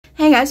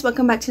Hey guys,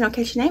 welcome back to No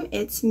Catchy Name.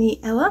 It's me,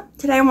 Ella.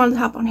 Today I wanted to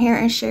hop on here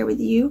and share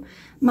with you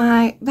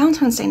my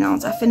Valentine's Day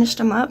gnomes. I finished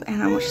them up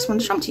and I just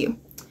wanted to show them to you.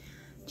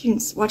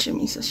 June's watching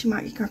me, so she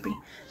might get grumpy.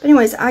 But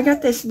anyways, I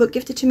got this book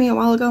gifted to me a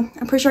while ago.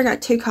 I'm pretty sure I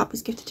got 2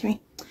 copies gifted to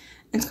me.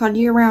 It's called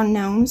Year-Round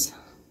Gnomes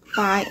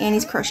by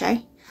Annie's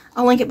Crochet.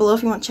 I'll link it below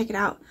if you want to check it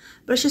out.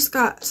 But it's just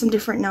got some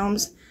different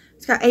gnomes.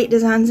 It's got 8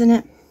 designs in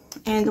it.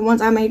 And the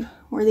ones I made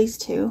were these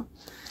 2.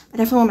 I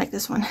definitely want to make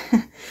this one.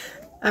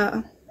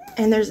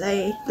 And there's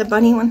the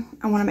bunny one.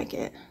 I want to make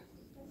it.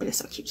 It is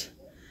so cute.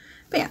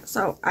 But yeah,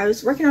 so I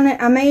was working on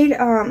it. I made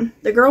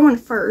the girl one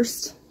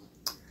first.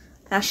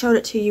 And I showed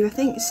it to you. I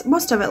think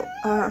most of it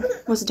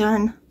was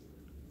done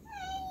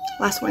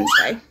last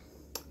Wednesday.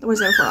 The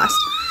Wednesday before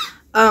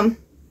last.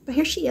 But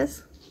here she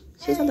is.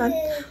 She's all done.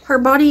 Her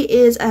body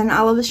is an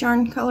I Love This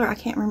Yarn color. I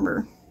can't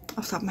remember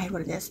off the top of my head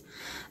what it is.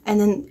 And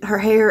then her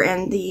hair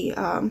and the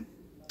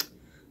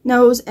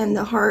nose and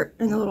the heart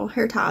and the little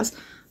hair ties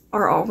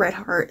are all red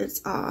heart.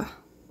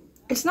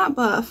 It's not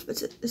buff,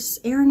 but it's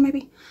Aaron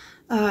maybe.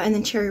 And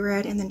then cherry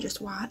red and then just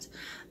white.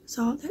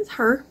 So that's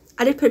her.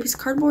 I did put a piece of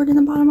cardboard in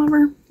the bottom of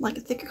her, like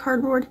a thicker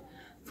cardboard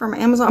from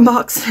an Amazon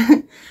box,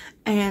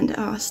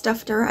 and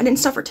stuffed her. I didn't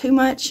stuff her too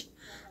much,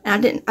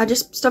 and I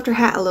just stuffed her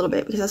hat a little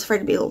bit because I was afraid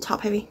to be a little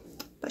top heavy,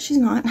 but she's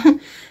not. And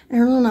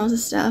her little nose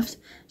is stuffed.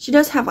 She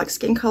does have like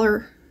skin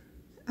color.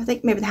 I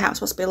think maybe the hat was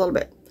supposed to be a little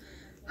bit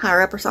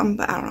higher up or something,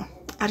 but I don't know.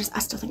 I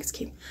still think it's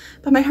cute.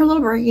 But I made her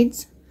little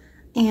braids,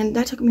 and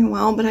that took me a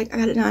while, but I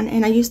got it done.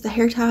 And I used the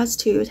hair ties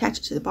to attach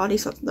it to the body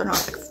so they're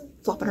not like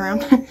flopping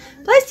around.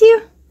 Bless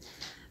you!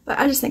 But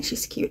I just think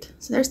she's cute.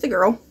 So there's the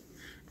girl.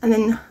 And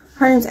then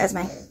her name's Esme.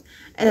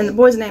 And then the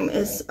boy's name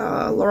is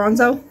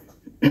Lorenzo.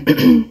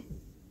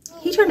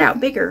 He turned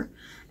out bigger.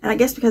 And I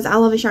guess because I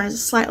Love This Yarn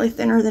is slightly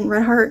thinner than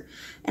Red Heart.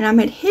 And I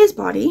made his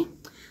body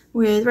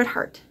with Red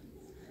Heart.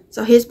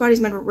 So his body's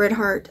made with Red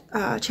Heart,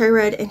 cherry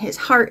red, and his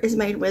heart is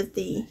made with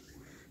the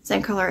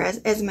same color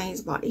as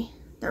Esme's body.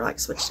 They're like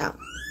switched out.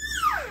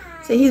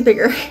 See, he's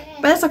bigger.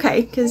 But that's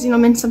okay, because, you know,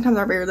 men sometimes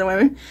are bigger than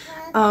women.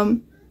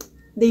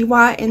 The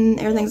white and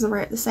everything's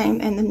the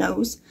same, and the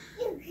nose.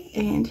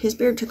 And his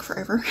beard took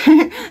forever.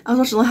 I was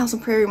watching Little House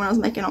on Prairie when I was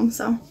making them,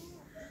 so.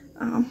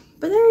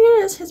 But there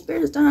he is. His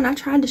beard is done. I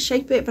tried to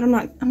shape it, but I'm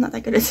not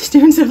that good at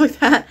doing stuff like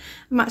that.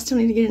 I might still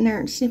need to get in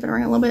there and snip it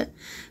around a little bit.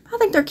 But I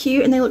think they're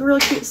cute, and they look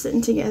really cute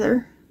sitting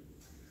together.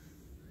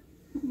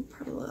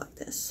 Probably like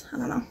this. I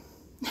don't know.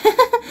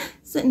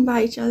 Sitting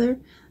by each other.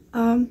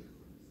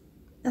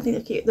 I think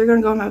they're cute. They're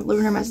going to go in my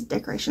living room as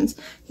decorations.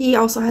 He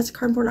also has a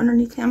cardboard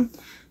underneath him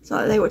so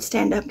that they would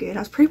stand up good. I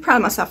was pretty proud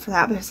of myself for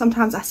that, because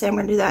sometimes I say I'm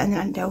going to do that and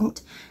then I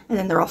don't. And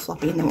then they're all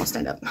floppy and then won't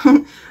stand up.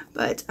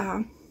 But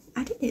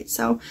I did it.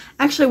 So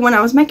actually when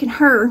I was making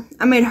her,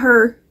 I made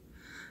her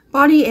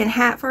body and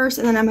hat first,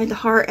 and then I made the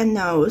heart and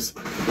nose.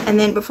 And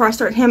then before I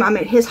started him, I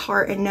made his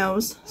heart and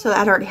nose so that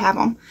I'd already have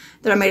them.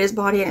 Then I made his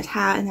body and his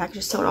hat, and then I could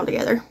just sew it all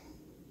together.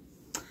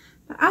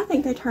 But I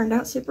think they turned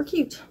out super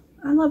cute.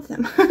 I love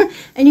them.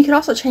 And you could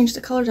also change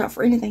the colors out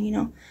for anything, you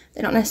know.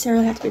 They don't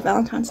necessarily have to be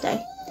Valentine's Day.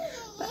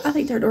 But I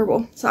think they're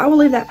adorable. So I will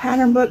leave that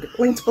pattern book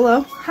linked below.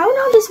 How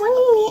no, just winging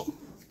it.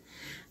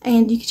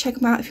 And you can check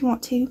them out if you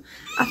want to.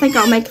 I think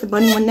I'll make the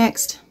bunny one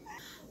next,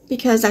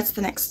 because that's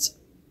the next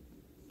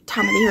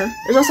time of the year.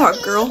 There's also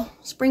a girl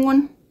spring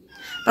one,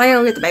 but I gotta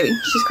go get the baby.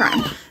 She's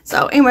crying.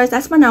 So anyways,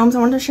 that's my gnomes. I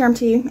wanted to share them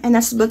to you. And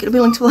that's the book. It'll be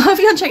linked below if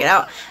you want to check it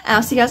out. And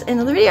I'll see you guys in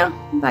another video.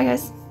 Bye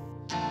guys.